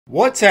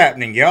What's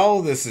happening,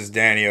 y'all? This is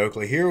Danny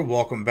Oakley here.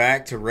 Welcome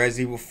back to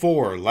Resident Evil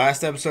 4.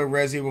 Last episode,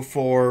 Resident Evil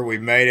 4, we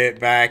made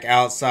it back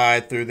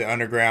outside through the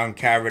underground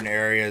cavern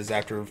areas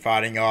after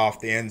fighting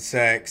off the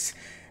insects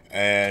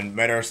and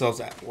made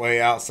ourselves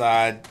way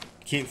outside,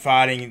 keep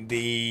fighting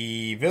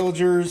the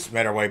villagers,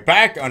 made our way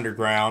back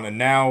underground, and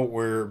now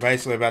we're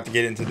basically about to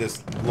get into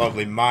this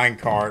lovely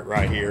minecart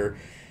right here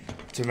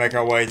to make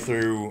our way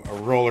through a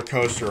roller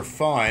coaster of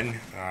fun.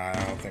 I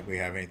don't think we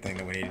have anything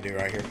that we need to do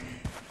right here.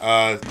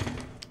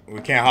 We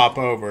can't hop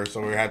over,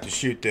 so we have to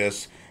shoot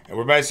this. And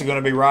we're basically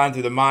going to be riding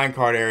through the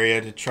minecart area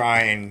to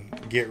try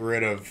and get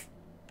rid of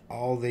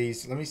all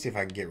these. Let me see if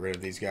I can get rid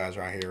of these guys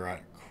right here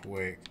right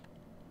quick.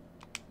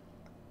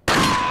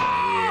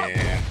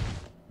 Yeah.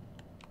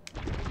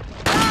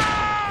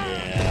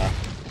 Yeah.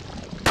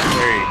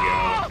 There you go.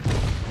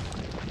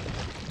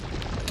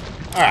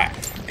 Alright.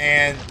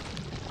 And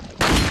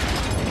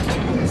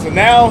so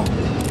now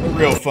the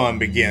real fun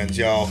begins,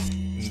 y'all.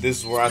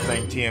 This is where I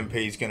think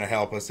TMP is going to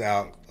help us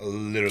out a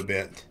little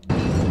bit. Yep.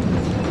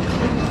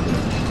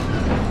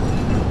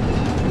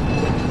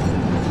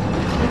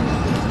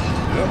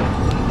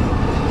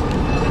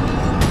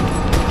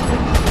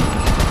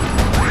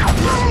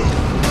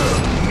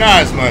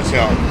 Not as much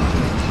help.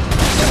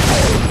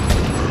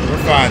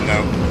 We're fine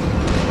though.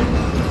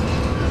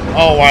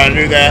 Oh, why did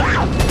I do that?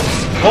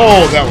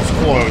 Oh, that was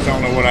close. I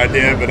don't know what I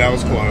did, but that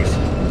was close.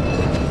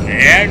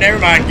 Yeah, never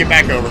mind. Get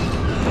back over.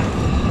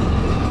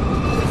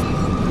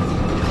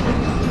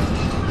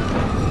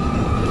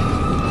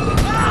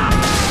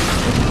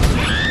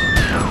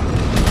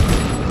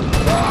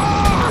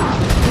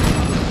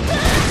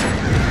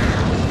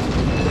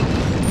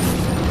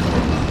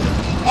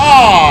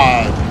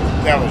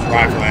 That was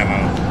rifle ammo.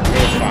 It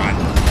was fine.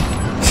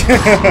 I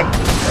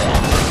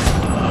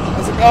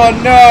was like, oh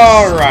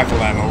no, rifle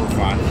ammo, we're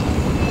fine.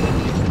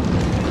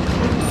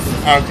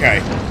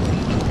 Okay.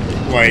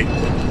 Wait.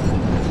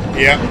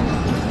 Yep. I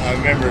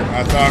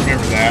thought I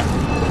remember that.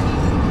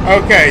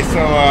 Okay, so,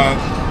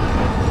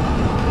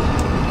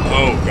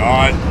 oh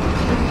god.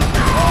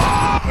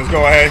 Let's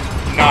go ahead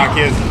and knock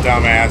his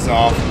dumbass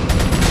off.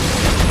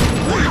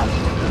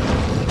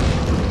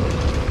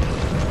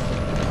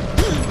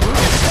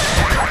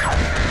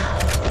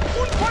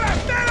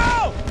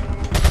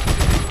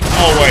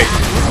 Oh, wait.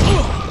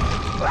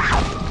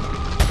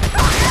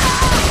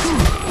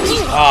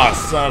 Ah,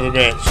 son of a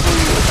bitch.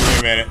 Give me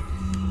a minute.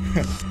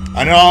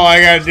 I know all I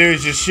gotta do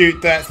is just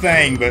shoot that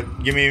thing, but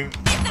give me...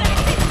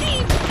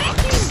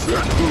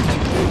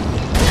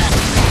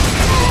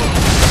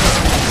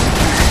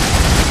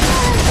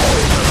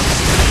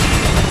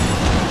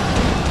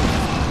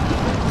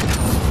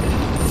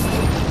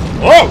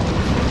 Whoa!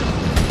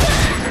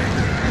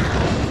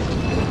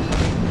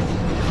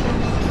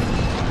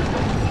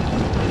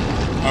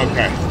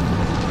 Okay.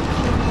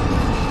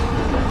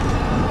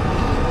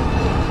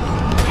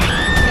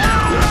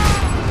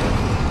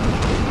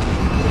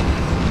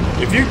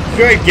 If you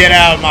could get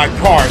out of my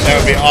cart, that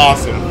would be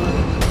awesome.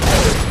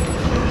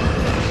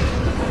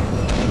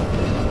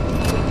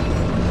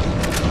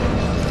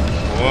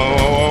 Whoa,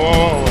 whoa, whoa,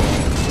 whoa.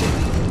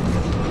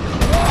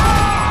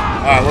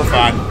 Alright, we're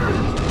fine.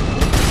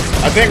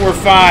 I think we're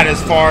fine as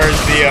far as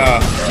the,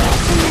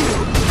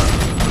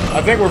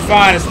 I think we're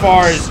fine as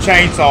far as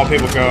chainsaw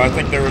people go. I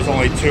think there was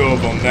only 2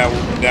 of them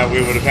that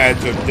we would have had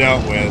to have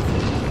dealt with.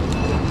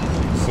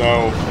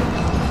 So,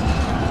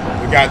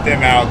 we got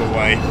them out of the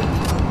way.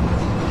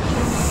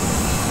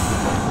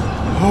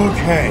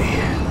 Okay.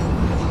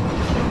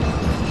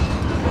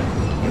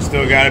 We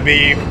still got to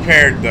be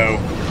prepared, though.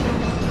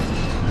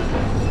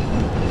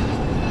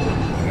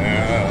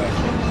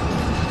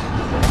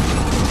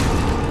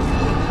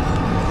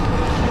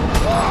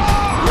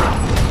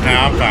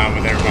 Nah, I'm fine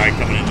with everybody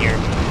coming in here.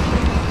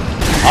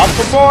 Up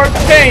aboard the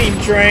pain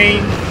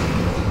train!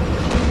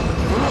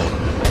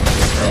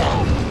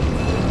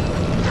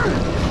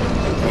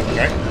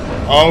 Okay.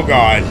 Oh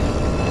god.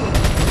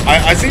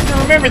 I seem to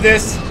remember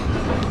this.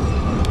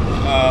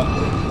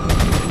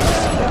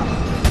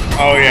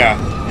 Oh yeah.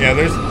 Yeah,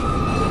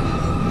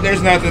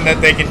 there's nothing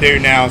that they can do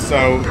now,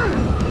 so...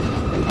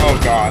 Oh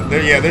god.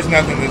 There's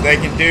nothing that they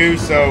can do,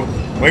 so...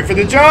 Wait for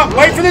the jump!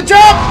 Wait for the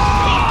jump!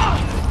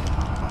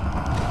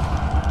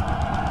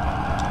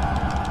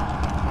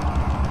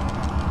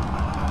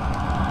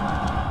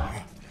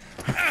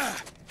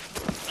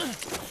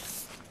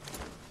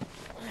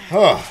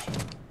 Huh.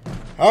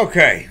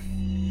 Okay.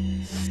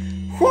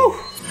 Whew.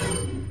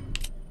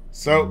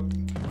 So,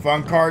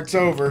 fun cart's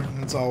over.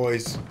 It's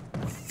always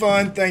a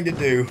fun thing to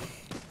do.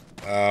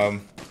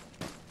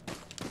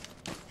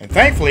 And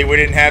thankfully, we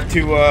didn't have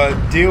to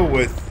deal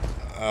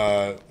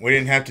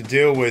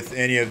with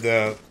any of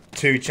the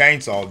 2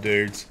 chainsaw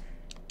dudes.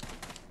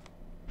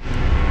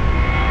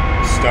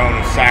 Stone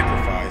of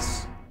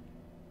Sacrifice.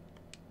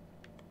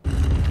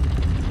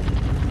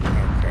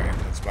 Okay,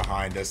 that's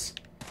behind us.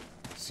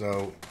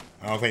 So,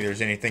 I don't think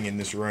there's anything in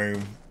this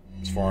room,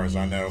 as far as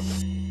I know.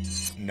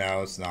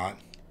 No, it's not.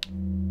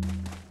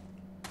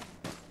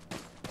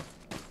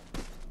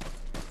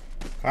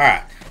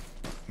 Alright.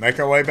 Make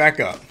our way back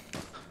up.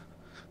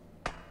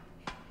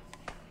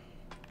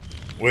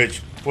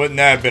 Which, wouldn't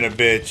that have been a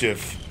bitch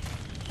if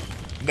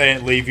they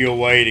didn't leave you a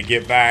way to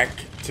get back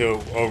to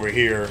over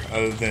here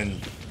other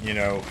than, you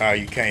know, how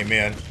you came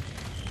in.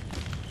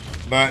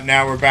 But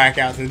now we're back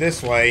out through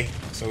this way,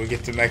 so we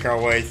get to make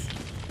our way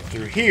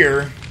through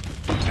here,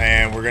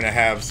 and we're gonna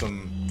have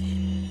some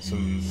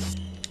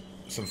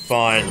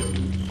fun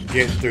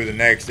getting through the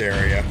next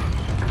area.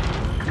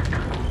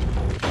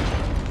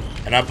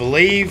 And I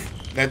believe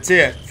that's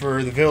it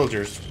for the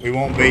villagers. We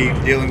won't be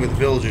dealing with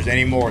villagers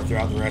anymore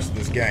throughout the rest of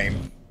this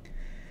game.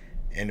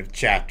 End of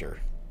chapter.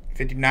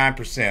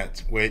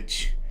 59%,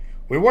 which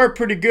we were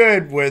pretty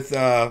good with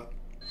some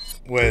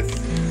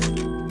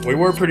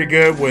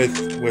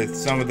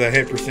of the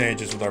hit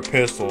percentages with our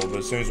pistol, but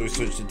as soon as we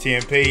switched to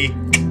TMP,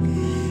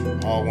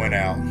 all went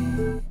out.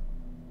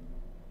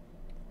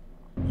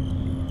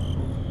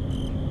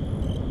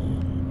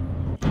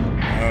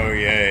 Oh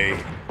yay.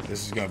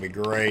 This is going to be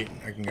great.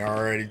 I can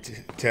already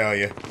tell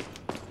you.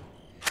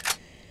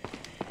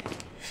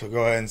 So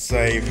go ahead and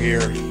save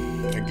here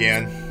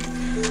again.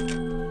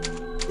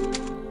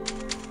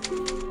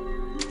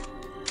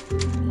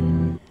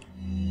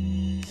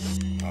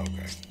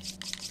 Okay.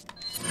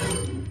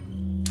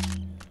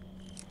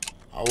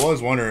 I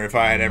was wondering if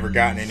I had ever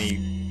gotten any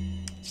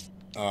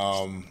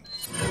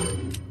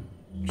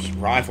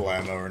rifle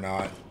ammo or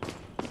not.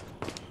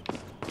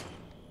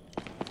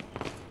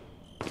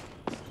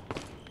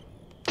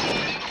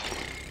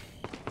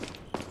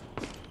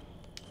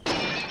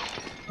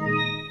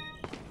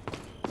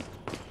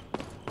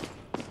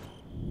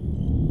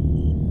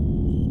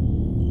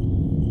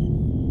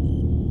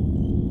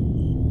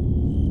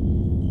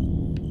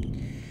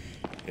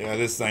 Yeah,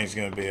 this thing's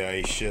gonna be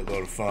a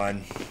shitload of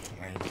fun.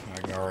 I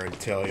can already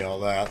tell y'all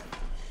that.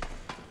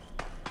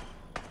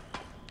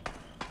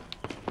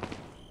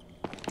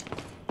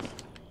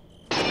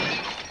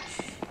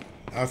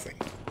 Nothing.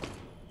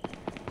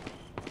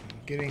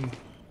 I'm getting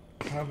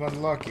kind of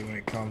unlucky when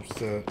it comes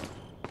to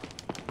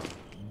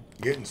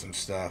getting some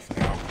stuff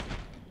now.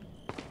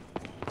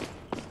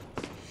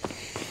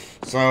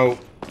 So,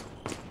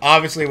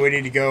 obviously we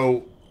need to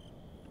go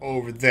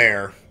over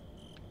there.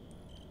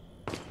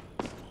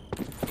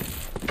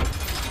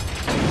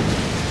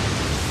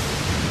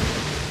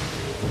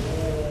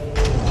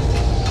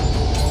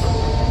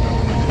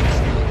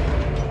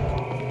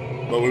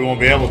 But we won't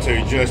be able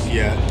to just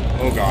yet.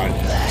 Oh god.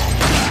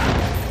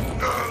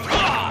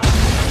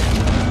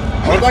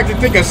 I would like to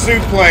think a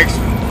suplex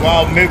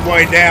while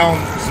midway down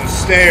some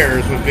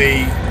stairs would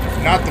be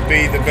not to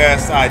be the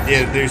best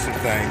idea to do some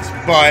things.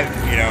 But,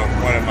 you know,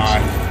 what am I?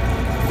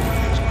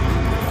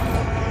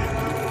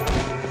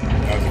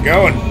 How's it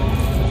going?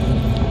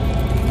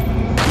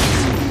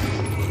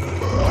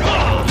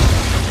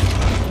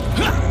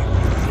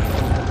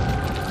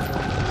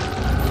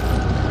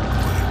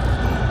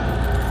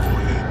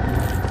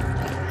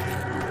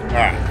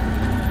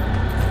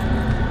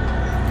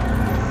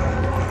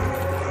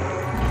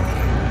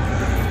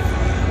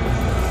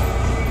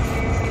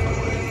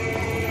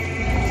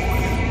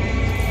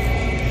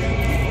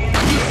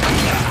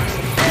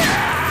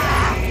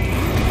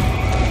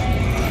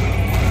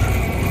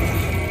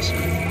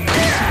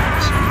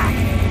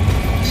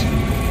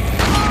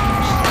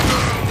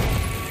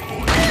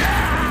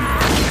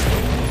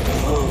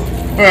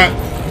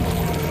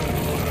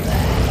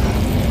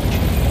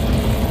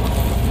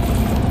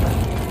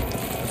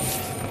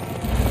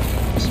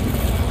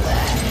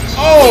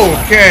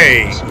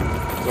 Okay,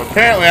 so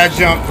apparently I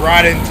jumped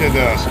right into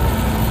the...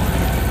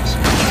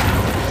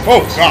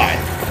 Oh, God.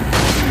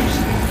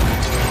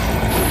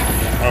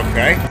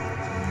 Okay.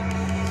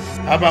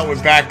 How about we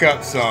back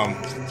up some?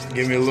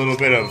 Give me a little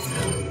bit of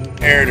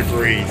air to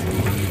breathe.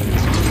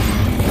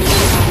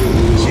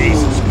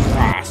 Jesus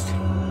Christ.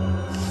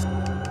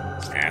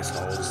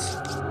 Assholes.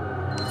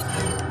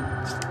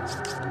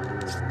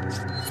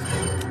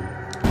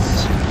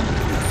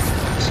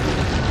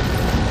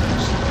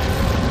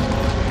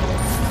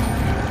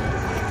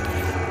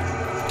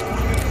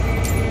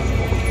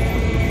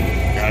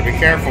 Be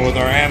careful with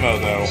our ammo,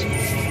 though.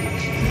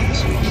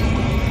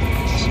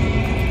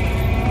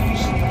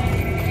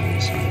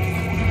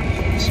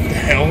 What the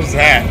hell was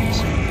that?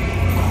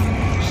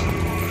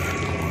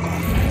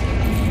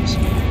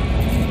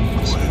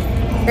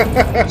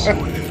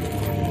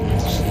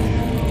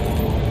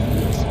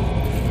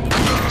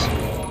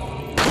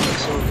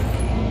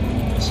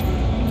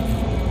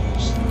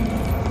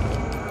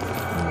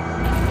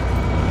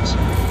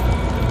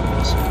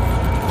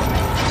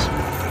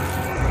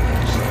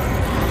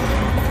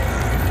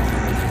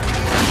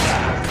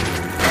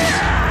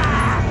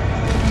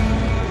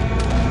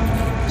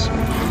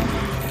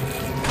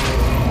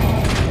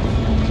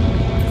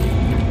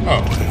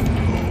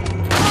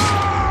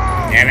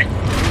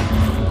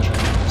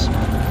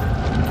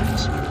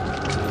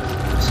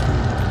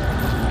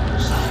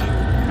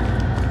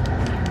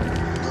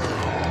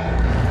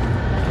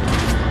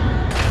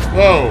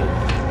 Whoa!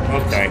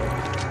 Okay.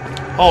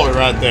 Hold it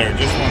right there,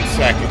 just 1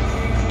 second.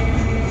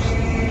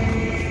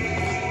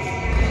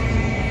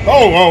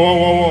 Oh, whoa, whoa,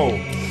 whoa, whoa.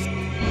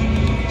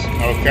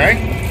 Okay.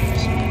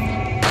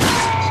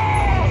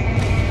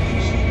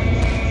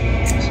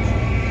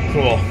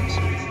 Cool.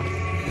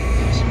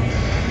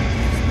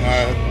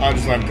 I'll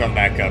just let him come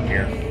back up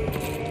here.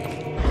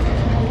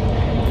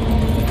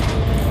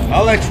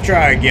 I'll let you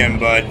try again,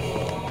 bud.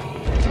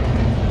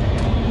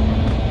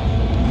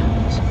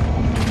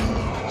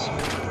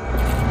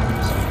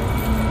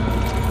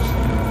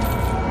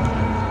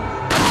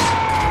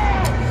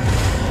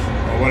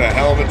 Well, what a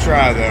hell of a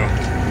try, though.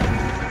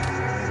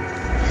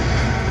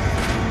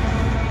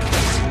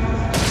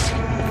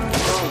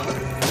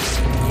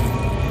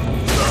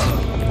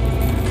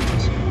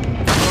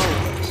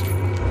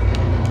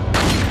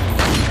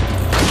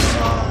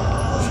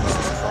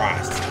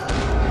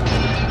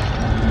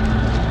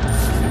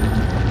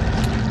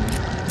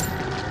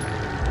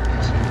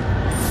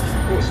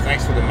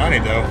 Thanks for the money,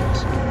 though.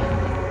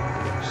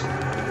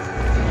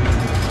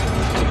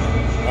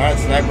 Alright,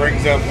 so that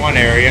brings up one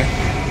area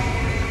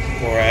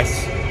for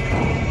us.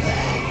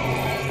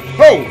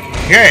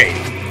 Okay!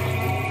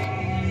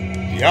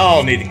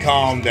 Y'all need to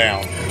calm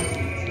down.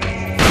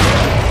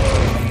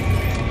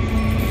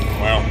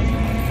 Well.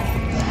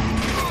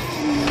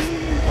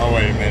 Oh,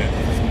 wait a minute.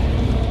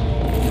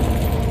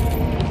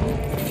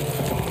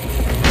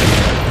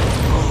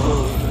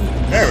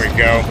 There we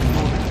go.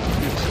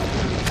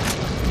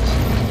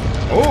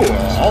 Oh,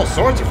 all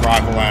sorts of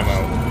rifle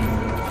ammo.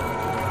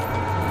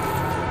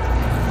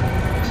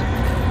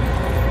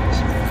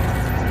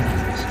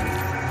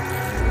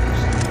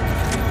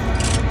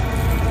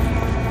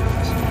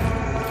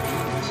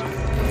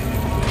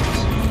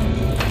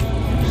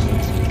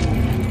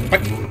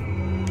 What?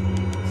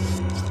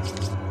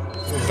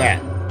 What was that?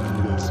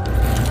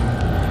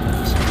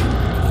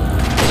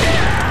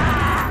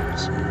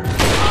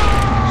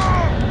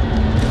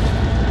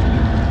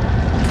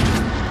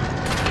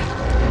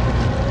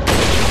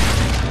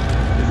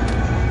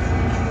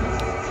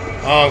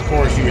 Oh, of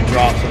course you could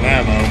drop some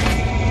ammo.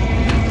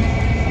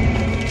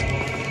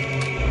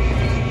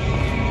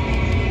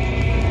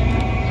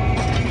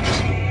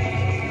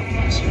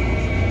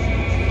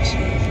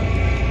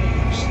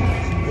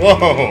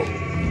 Whoa!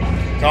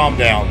 Calm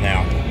down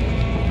now.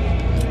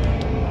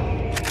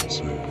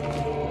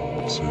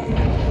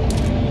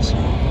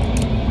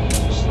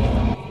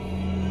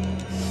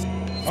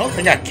 I don't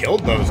think I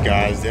killed those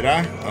guys, did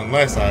I?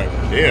 Unless I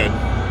did.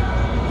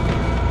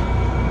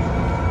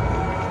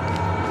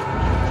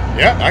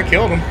 Yeah, I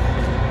killed him.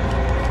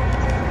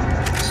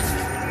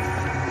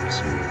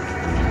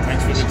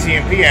 Thanks for the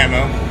TMP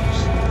ammo.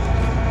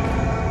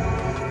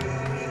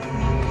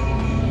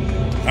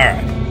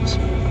 Alright.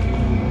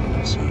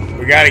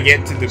 We gotta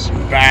get to the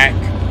back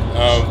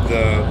of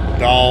the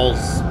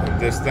dolls of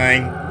this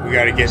thing. We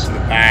gotta get to the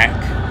back.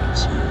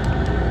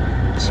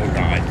 Oh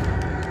god.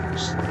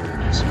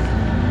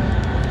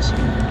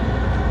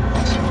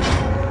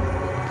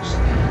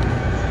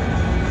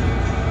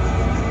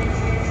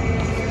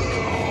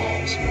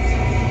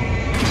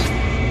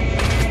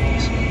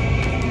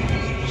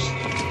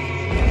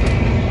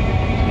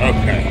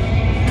 Okay.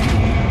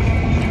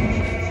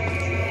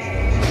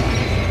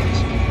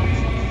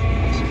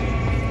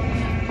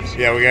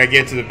 Yeah, we gotta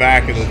get to the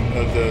back of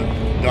the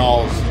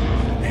doll's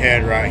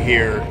head right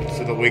here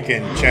so that we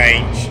can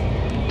change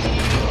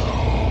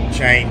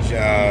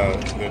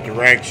the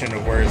direction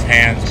of where his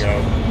hands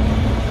go.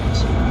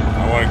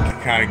 I want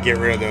to kind of get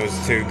rid of those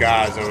two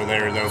guys over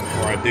there though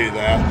before I do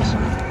that.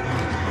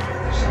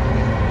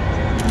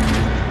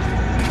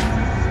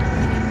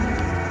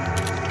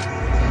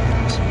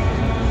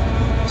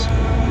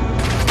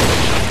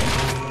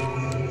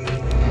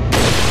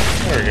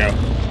 There we go.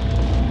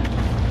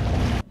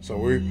 So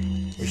we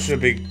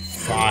should be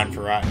fine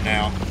for right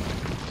now.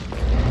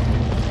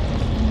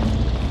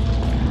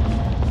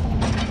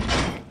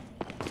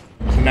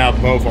 So now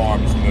both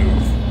arms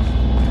move.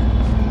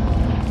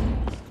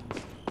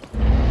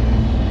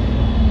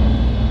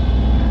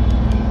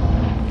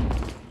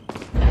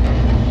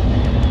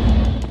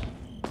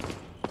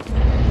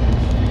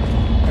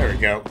 There we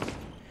go.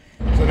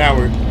 So now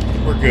we're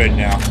good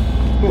now.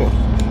 Whew.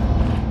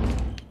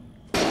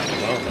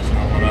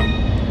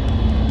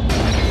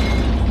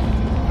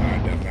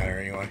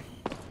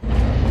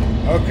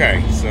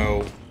 Okay,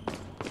 so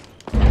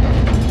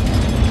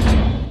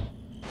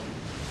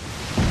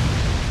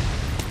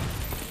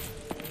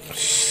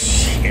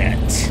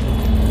shit.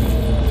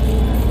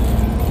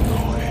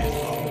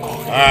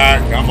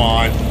 Alright, come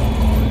on.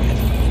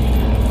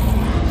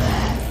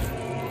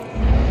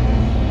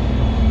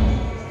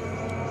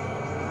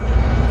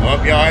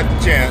 Hope y'all had the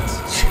chance.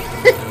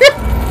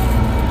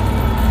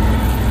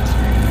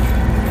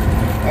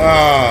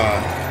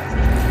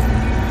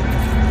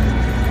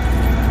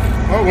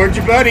 Oh, where'd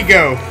your buddy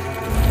go?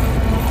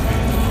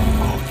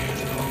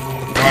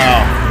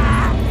 Wow.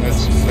 That's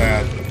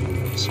sad.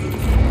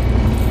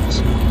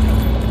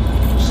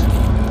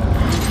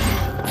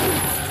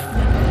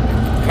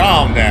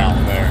 Calm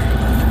down there.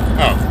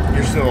 Oh,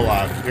 you're still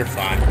alive. You're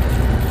fine. You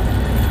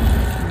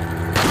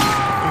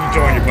can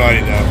join your buddy,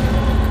 though.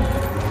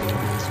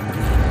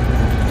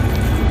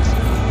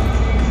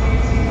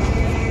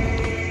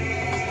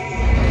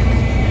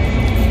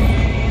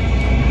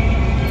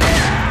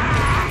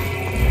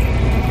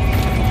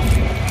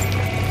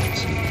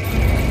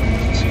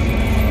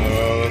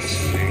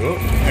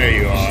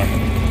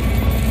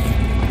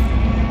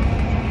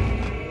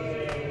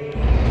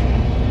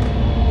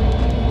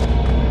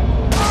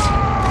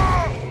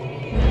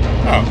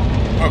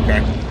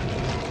 Okay.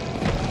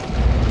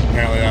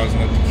 Apparently that was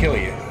enough to kill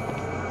you.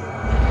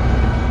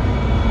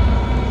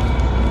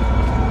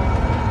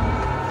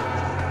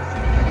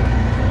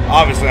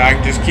 Obviously, I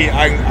can just keep.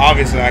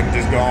 Obviously, I can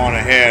just go on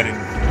ahead and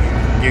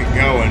get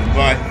going,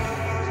 but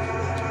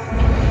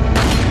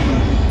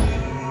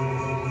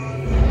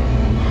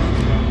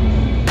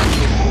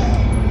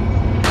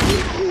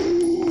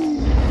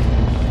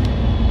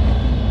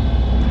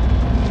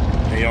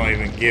they don't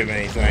even give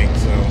anything.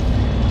 So,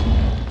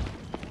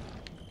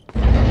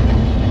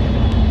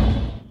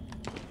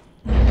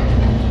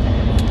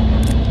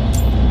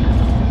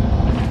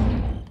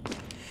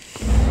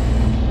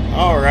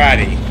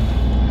 alrighty.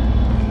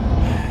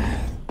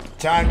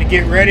 Time to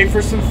get ready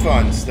for some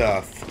fun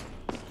stuff.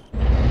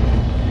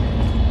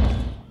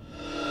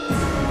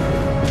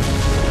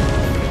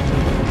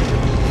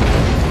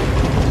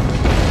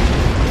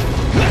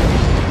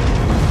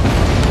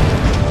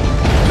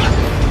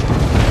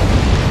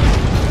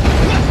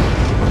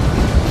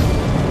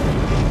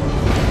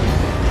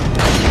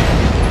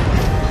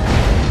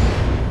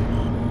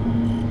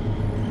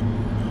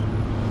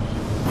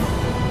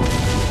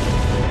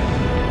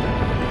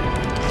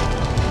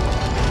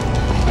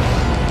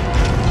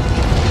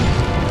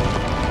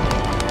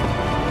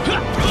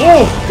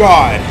 Oh,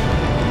 God.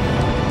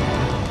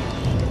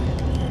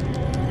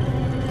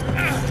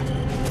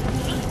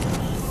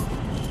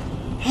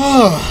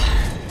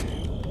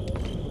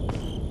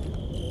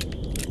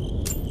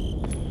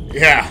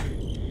 Yeah,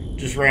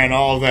 just ran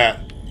all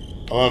that.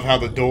 I love how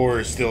the door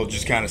is still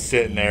just kind of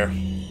sitting there.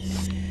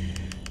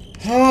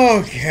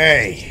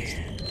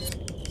 Okay.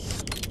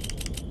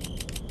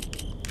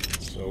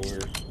 So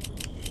we're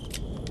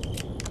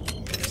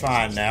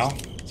fine now.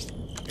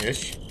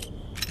 Ish.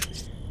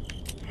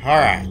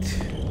 Alright.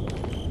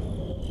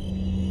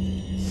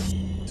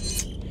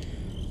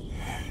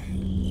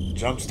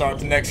 Jumpstart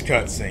the next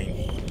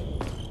cutscene.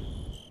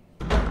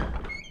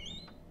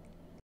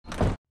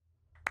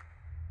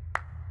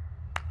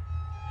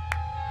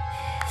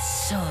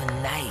 So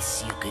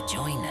nice you could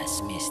join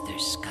us, Mr.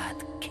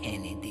 Scott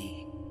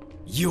Kennedy.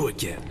 You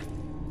again.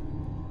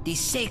 The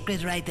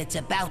sacred rite that's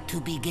about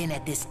to begin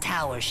at this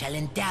tower shall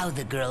endow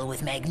the girl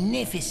with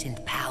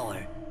magnificent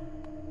power.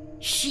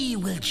 She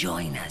will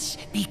join us,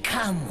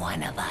 become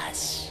one of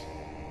us.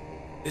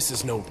 This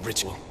is no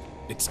ritual.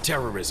 It's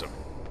terrorism.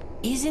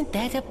 Isn't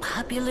that a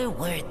popular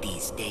word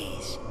these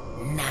days?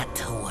 Not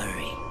to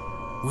worry.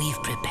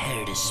 We've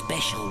prepared a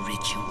special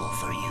ritual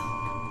for you.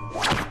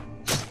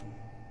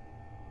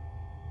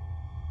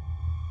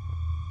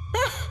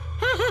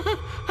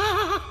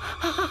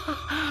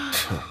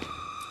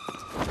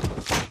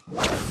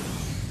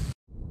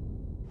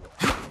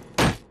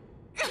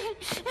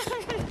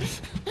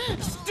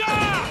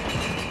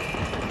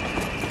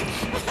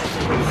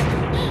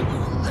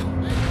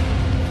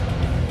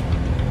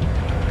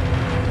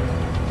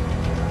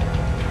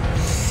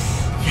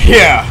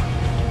 Yeah,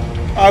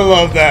 I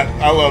love that.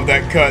 I love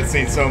that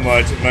cutscene so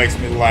much. It makes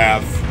me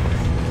laugh.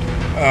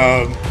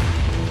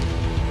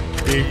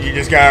 You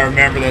just gotta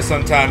remember that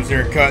sometimes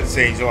during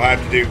cutscenes you'll have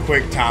to do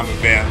quick time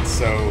events.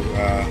 So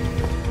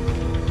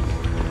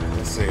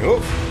let's see.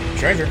 Oh,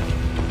 treasure.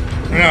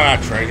 No,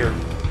 not treasure.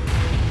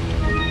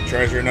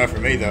 Treasure enough for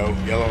me though.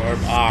 Yellow herb.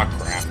 Ah,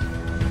 crap.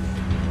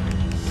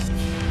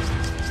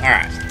 All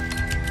right.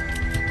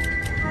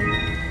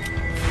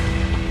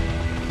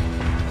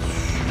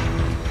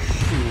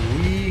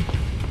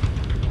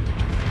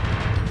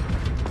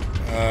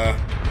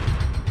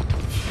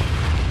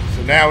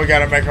 So now we got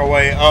to make our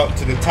way up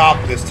to the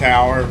top of this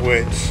tower,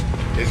 which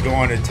is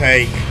going to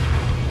take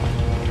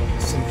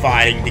some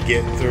fighting to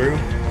get through,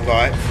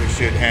 but we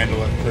should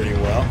handle it pretty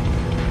well.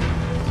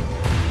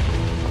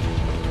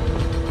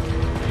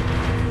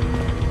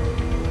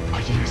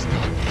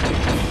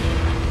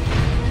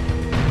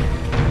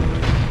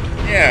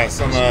 Yeah,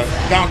 some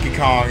Donkey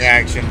Kong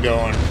action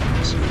going.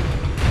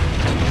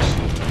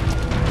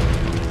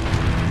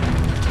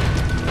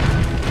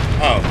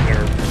 Oh,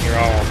 they're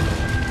all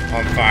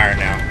on fire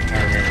now.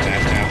 I remember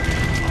that now.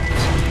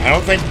 I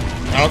don't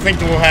think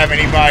that we'll have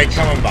anybody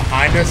coming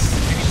behind us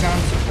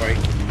anytime. So wait.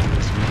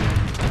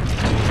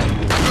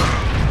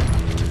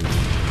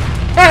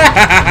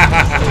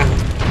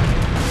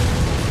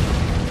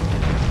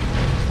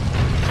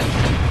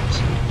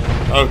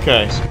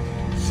 Okay,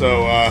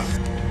 so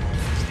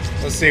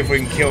let's see if we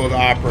can kill the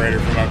operator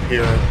from up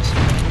here.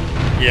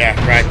 Yeah,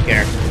 right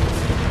there.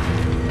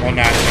 Well,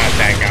 not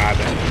that guy,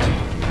 but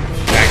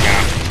that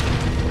guy.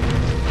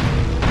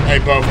 Hey,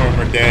 both of them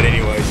are dead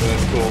anyway, so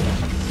that's cool.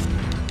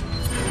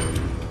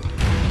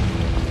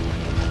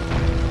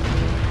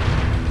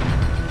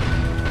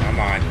 Come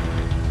on.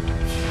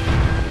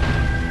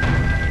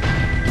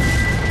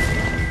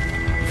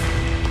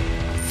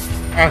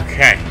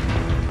 Okay.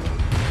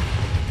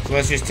 So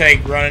let's just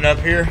take running up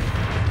here.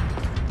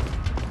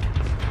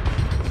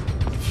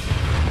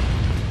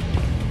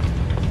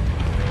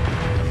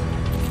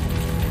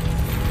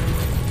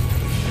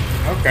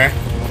 Okay.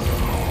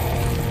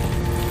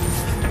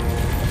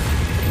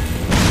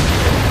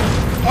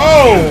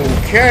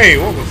 Okay,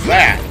 what was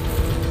that?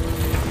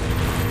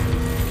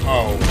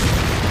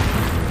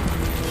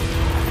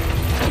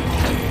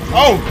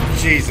 Oh,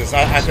 Jesus.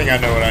 I think I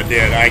know what I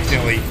did. I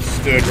accidentally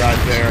stood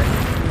right there.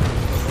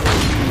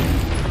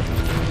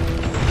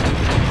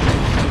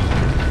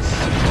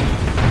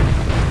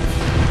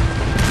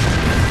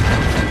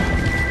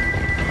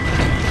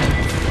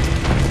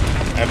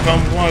 Have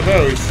fun with one of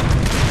those.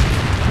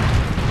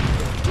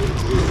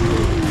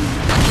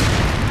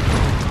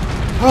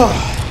 Oh,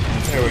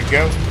 there we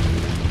go.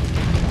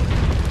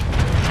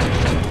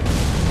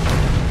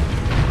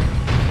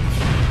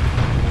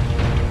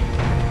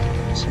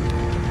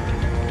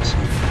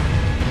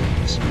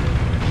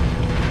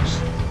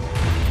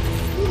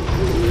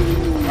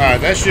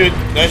 Alright, that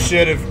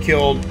should have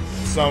killed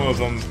some of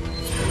them.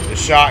 The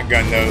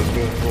shotgun though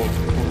will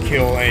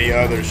kill any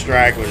other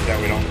stragglers that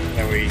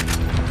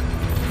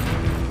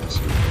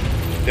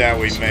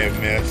we may have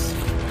missed.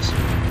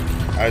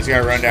 I just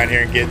gotta run down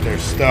here and get their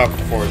stuff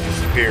before it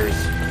disappears.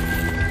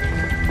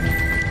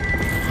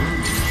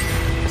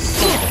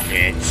 Son of a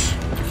bitch.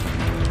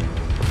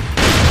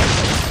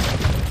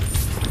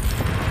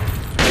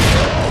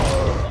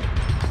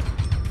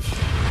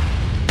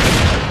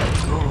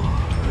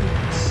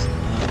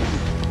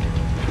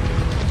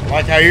 I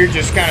like how you're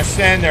just kind of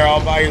standing there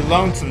all by your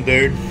lonesome,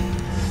 dude.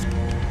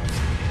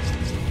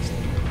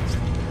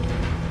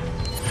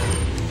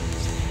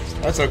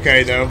 That's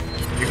okay, though.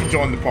 You can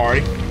join the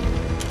party.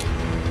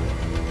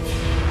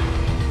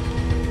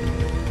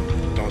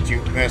 Don't you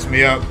mess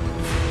me up,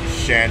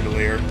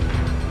 chandelier.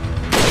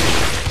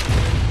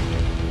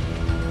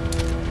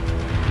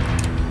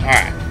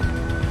 Alright.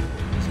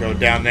 Let's go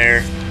down there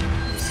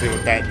and see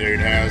what that dude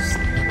has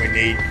we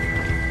need.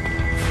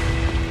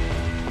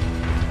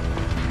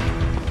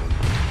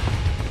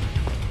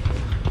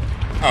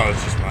 Oh,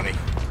 it's just money.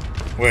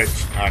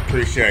 Which I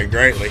appreciate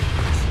greatly.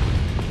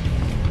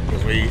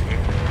 Because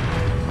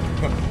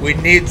we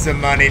need some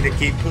money to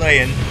keep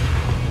playing.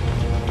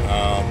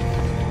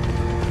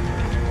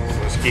 So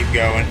let's keep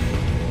going.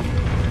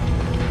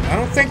 I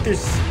don't think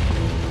there's...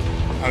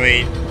 I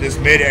mean, this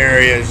mid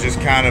area is just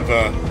kind of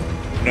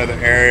another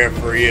area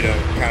for you to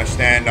kind of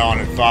stand on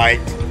and fight.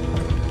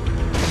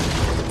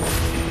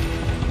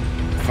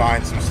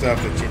 Find some stuff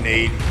that you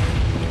need.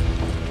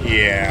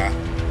 Yeah.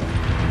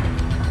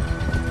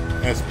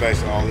 That's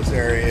basically all this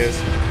area is.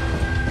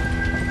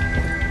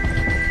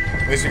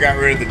 At least we got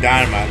rid of the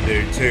dynamite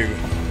dude, too.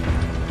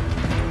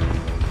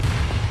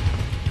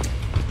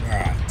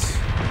 Alright.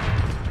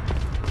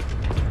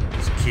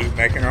 Let's keep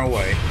making our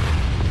way.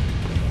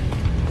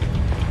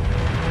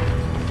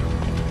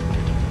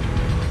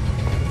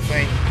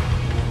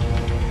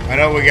 I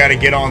know we gotta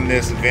get on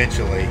this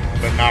eventually,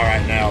 but not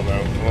right now,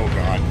 though. Oh,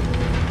 God.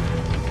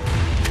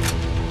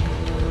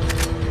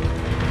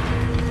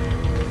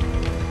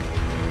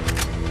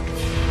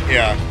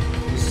 Yeah.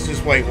 Let's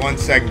just wait 1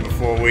 second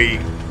before we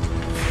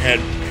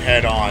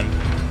head on.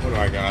 What do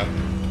I got?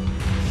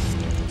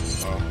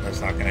 Oh, that's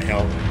not gonna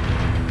help.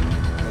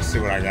 Let's see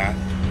what I got.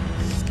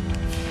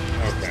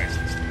 Okay.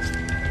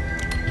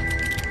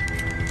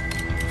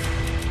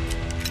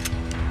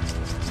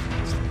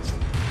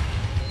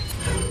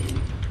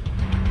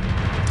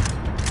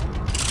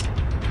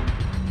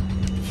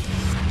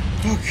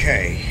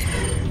 Okay.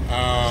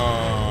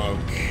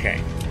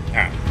 Okay.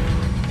 Alright.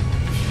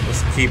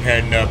 Let's keep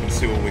heading up and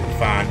see what we can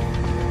find.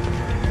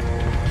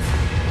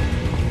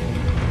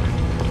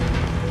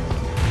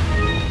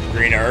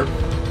 Green herb.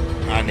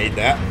 I need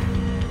that.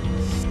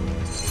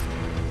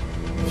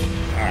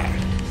 Alright.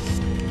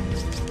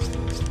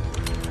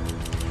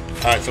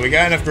 Alright, so we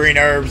got enough green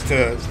herbs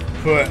to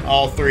put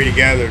all three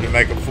together to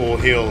make a full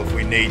heal if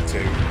we need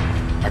to.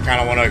 I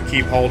kind of want to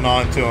keep holding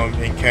on to them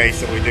in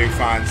case that we do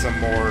find some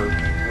more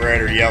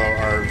red or yellow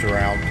herbs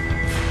around.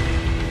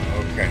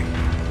 Okay.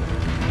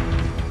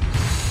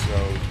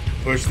 So,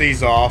 push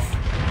these off.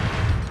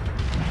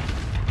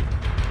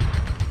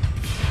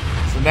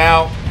 So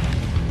now,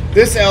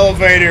 this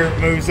elevator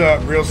moves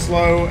up real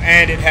slow,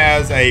 and it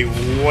has a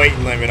weight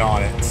limit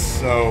on it.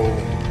 So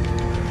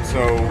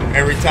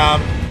every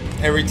time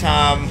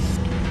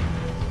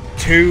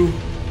two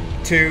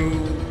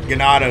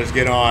Ganados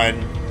get on,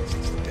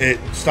 it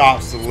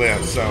stops the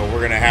lift. So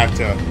we're gonna have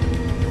to.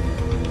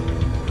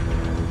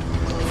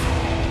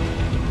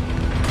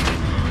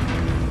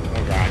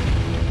 Oh God!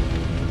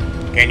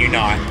 Can you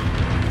not?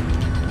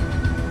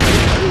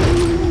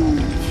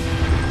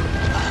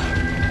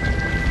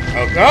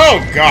 Oh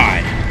God!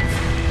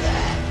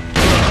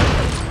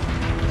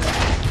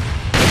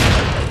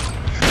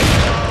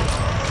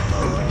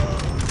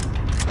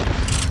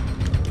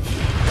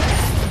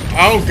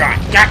 Oh God!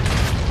 God.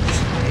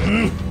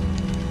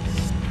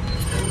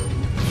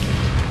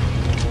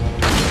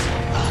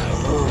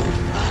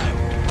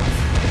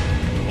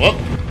 Whoop.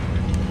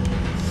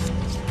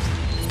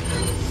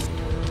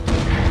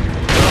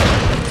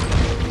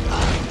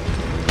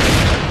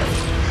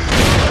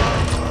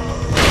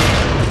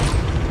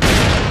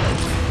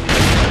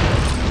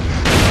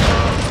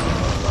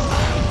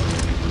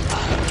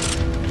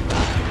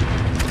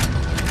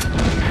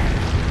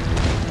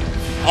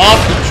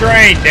 Off the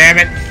train, damn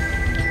it.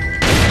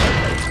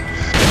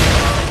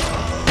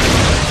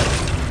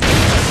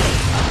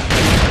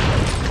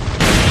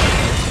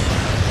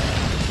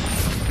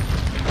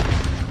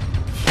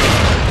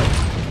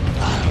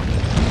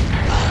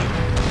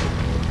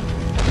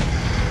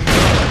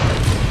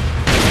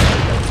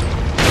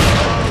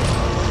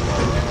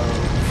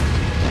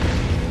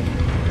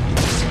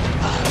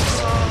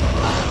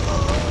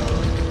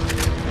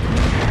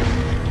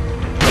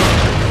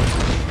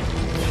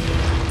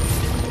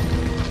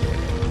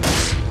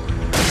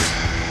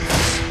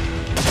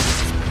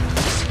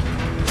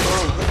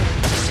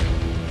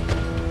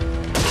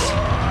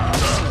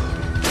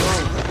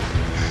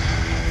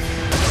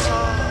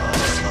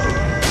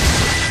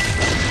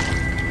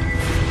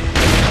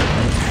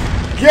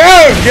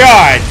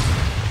 God!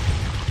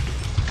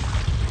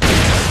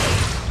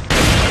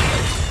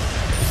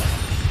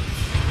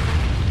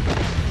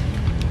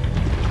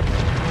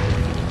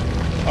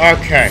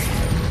 Okay.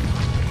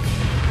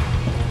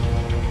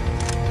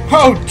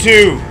 Oh,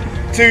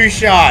 two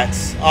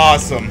shots.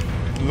 Awesome.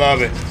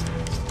 Love it.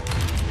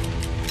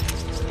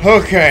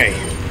 Okay.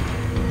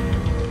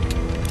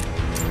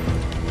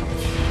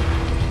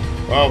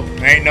 Well,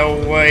 ain't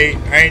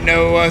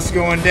no us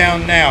going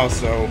down now,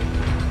 so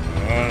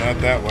not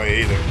that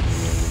way either.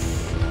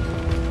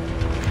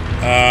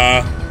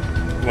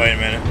 Wait a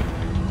minute.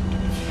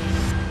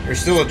 There's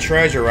still a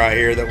treasure right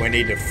here that we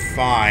need to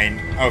find.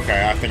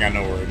 Okay, I think I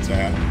know where it's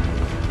at.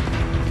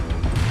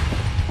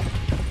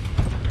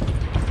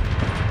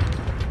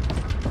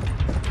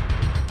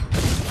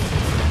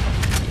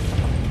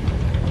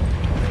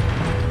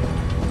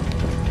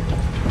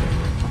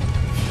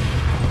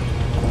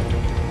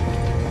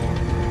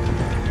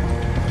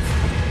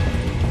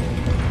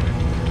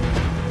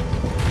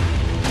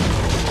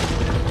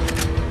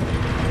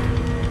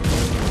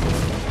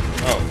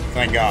 Oh,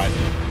 thank God.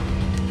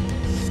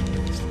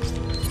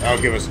 That'll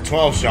give us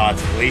 12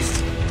 shots at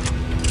least.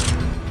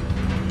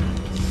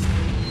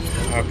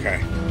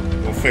 Okay.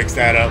 We'll fix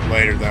that up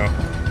later though.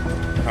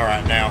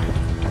 Alright now.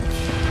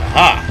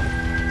 Aha!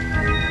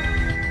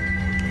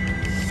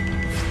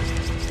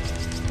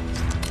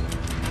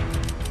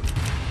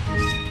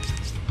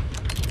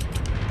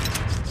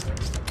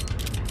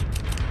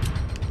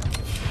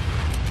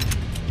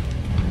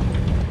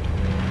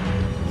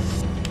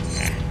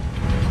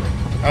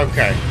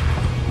 Okay.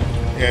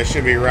 Yeah, it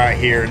should be right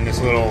here in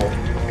this little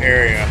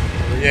area.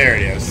 There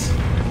it is.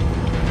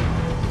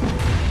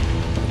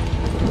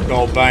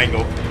 Gold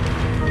bangle.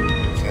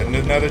 Setting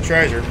another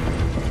treasure.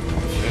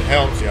 It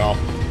helps, y'all.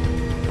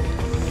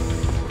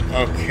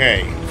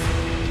 Okay.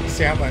 Let's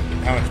see how much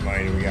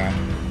money do we got?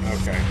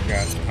 Okay, we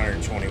got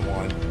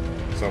 121.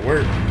 So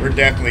we're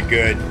definitely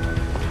good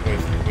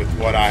with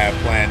what I have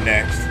planned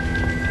next.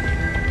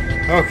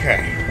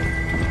 Okay.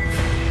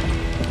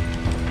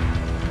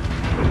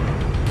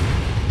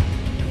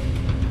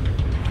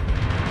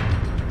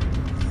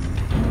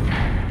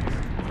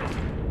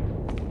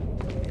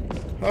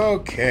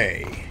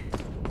 Okay.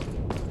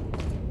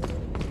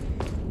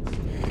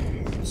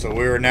 So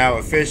we are now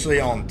officially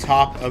on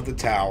top of the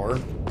tower.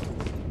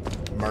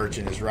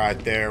 Merchant is right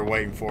there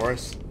waiting for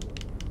us.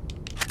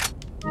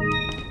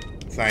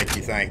 Thank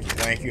you, thank you,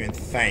 thank you, and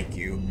thank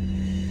you.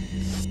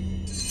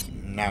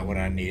 Not what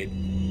I needed.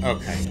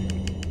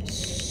 Okay.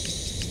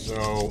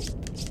 So,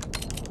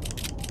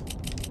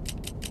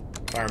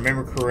 if I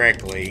remember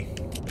correctly,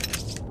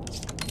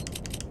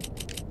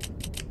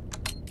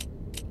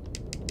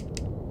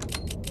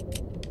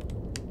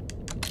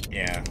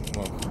 yeah,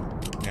 well,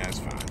 yeah, that's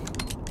fine.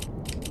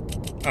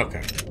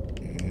 Okay.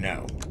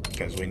 No,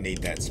 because we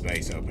need that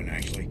space open,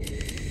 actually.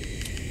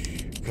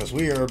 Because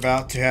we are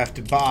about to have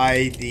to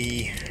buy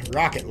the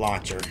rocket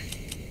launcher.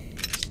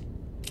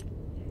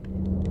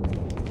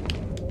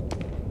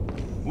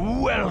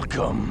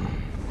 Welcome.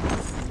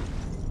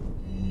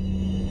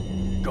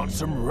 Got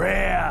some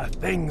rare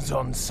things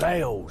on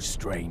sale,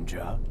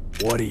 stranger.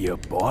 What are you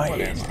buying?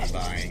 What am I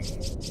buying?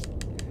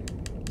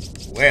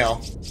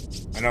 Well,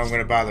 I know I'm going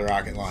to buy the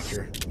rocket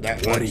launcher.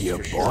 That What are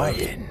you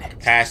buying? Sure.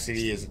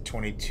 Capacity is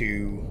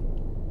 22.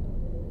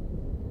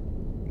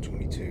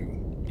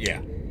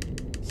 Yeah.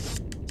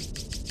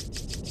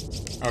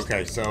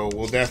 Okay, so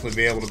we'll definitely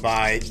be able to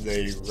buy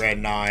the Red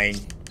 9.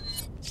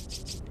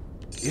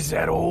 Is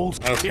that all?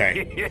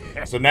 Okay.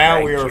 So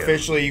now we are Thank you.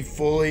 officially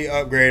fully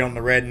upgraded on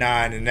the Red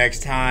 9. And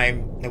next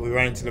time that we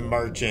run into the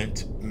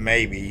merchant,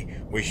 maybe,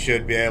 we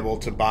should be able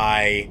to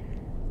buy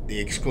the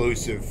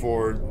exclusive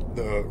for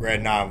the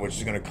Red 9, which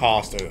is going to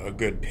cost a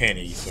good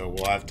penny. So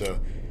we'll have to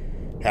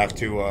be on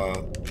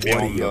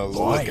the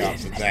lookout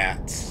for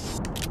that.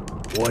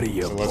 What are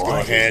you So let's go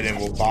ahead and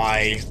we'll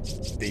buy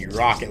the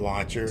rocket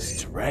launcher.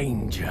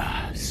 Stranger,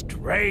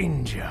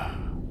 stranger.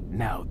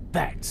 Now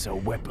that's a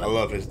weapon. I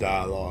love his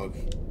dialogue.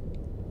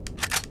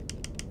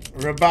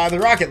 We're going to buy the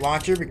rocket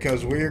launcher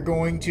because we're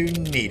going to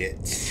need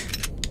it.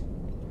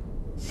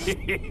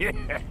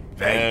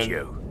 Thank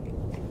you.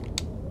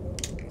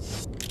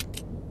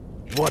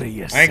 What are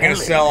you I ain't going to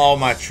selling? sell all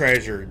my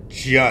treasure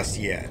just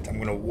yet. I'm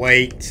going to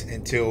wait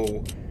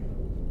until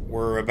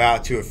we're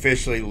about to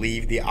officially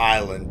leave the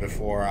island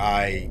before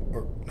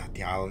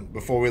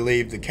we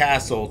leave the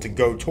castle to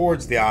go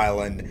towards the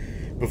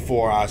island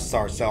before I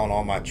start selling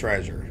all my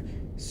treasure.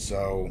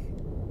 So,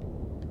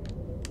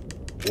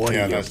 What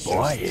yeah, are you that's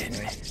buying?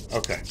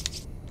 Okay.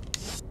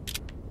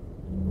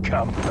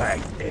 Come back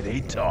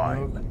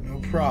anytime. No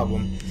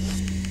problem.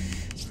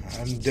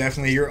 I'm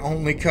definitely your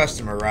only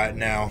customer right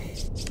now.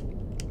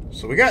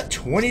 So we got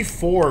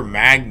 24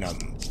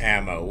 Magnum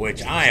ammo,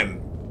 which I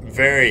am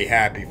very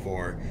happy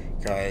for,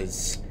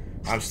 because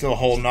I'm still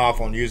holding off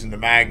on using the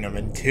Magnum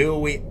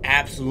until we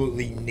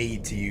absolutely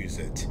need to use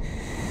it.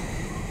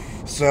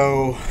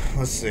 So,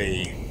 let's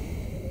see.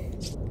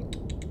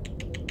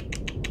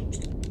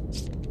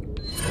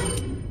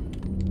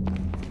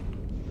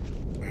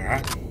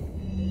 Alright.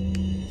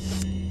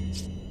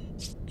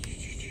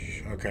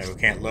 Okay, we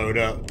can't load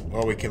up.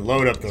 Well, we can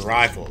load up the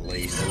rifle at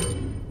least.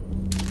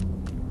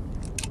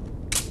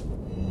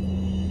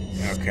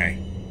 Okay.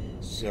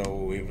 So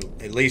we've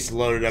at least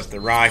loaded up the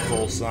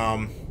rifle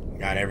some.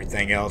 Got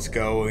everything else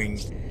going.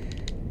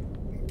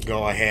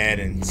 Go ahead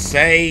and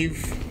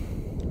save.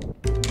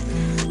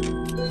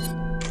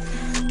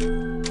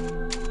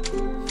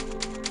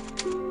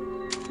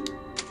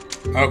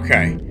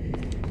 Okay.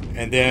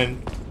 And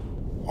then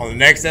on the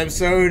next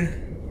episode,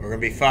 we're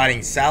going to be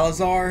fighting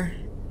Salazar.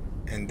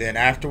 And then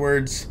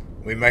afterwards,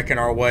 we're making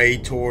our way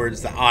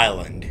towards the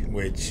island,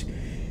 which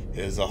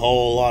is a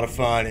whole lot of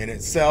fun in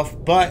itself.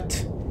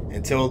 But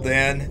until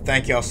then,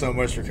 thank y'all so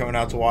much for coming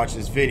out to watch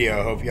this video.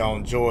 I hope y'all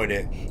enjoyed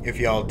it. If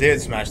y'all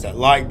did, smash that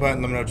like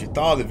button. Let me know what you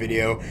thought of the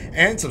video.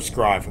 And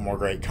subscribe for more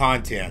great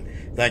content.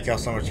 Thank y'all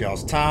so much for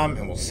y'all's time.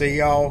 And we'll see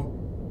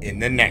y'all in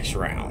the next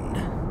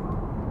round.